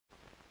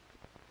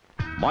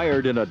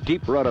Mired in a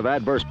deep rut of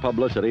adverse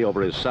publicity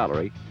over his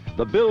salary,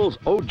 the Bills'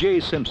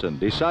 O.J. Simpson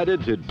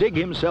decided to dig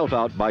himself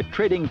out by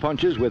trading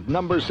punches with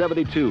number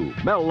 72,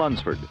 Mel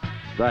Lunsford,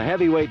 the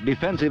heavyweight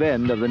defensive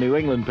end of the New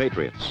England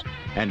Patriots,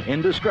 an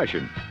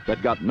indiscretion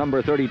that got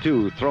number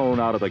 32 thrown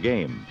out of the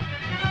game.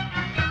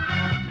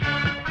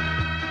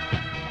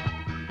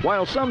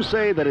 While some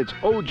say that it's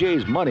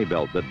O.J.'s money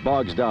belt that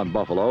bogs down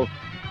Buffalo,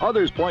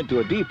 others point to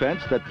a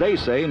defense that they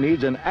say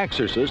needs an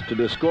exorcist to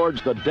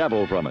disgorge the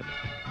devil from it.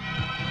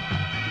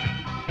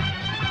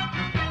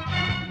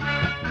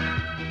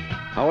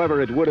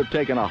 However, it would have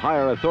taken a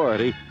higher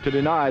authority to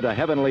deny the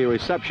heavenly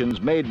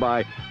receptions made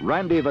by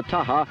Randy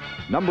Vataha,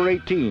 number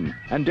 18,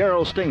 and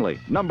Darryl Stingley,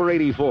 number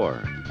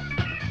 84.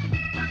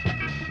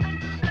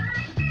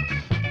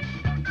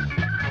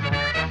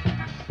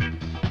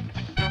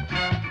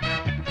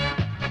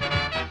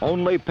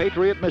 Only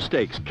Patriot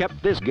mistakes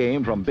kept this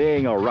game from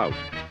being a rout.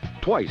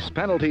 Twice,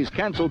 penalties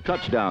canceled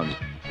touchdowns,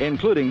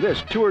 including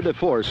this tour de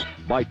force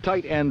by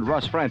tight end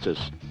Russ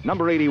Francis,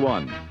 number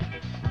 81.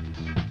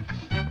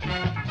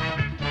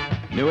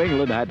 New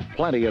England had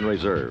plenty in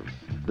reserve.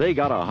 They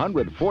got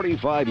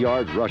 145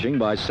 yards rushing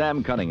by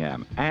Sam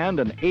Cunningham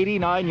and an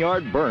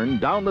 89-yard burn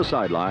down the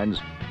sidelines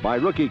by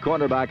rookie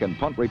cornerback and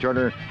punt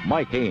returner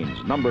Mike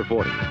Haynes, number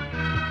 40.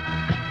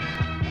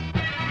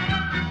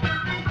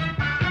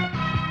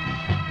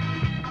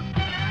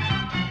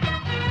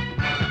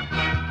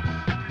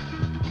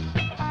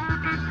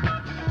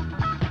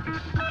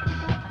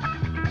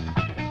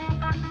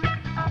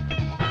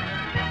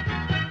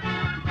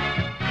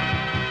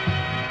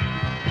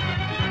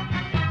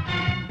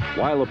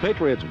 While the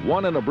Patriots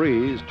won in a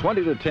breeze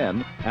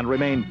 20-10 and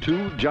remained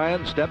 2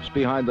 giant steps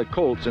behind the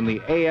Colts in the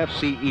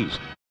AFC East.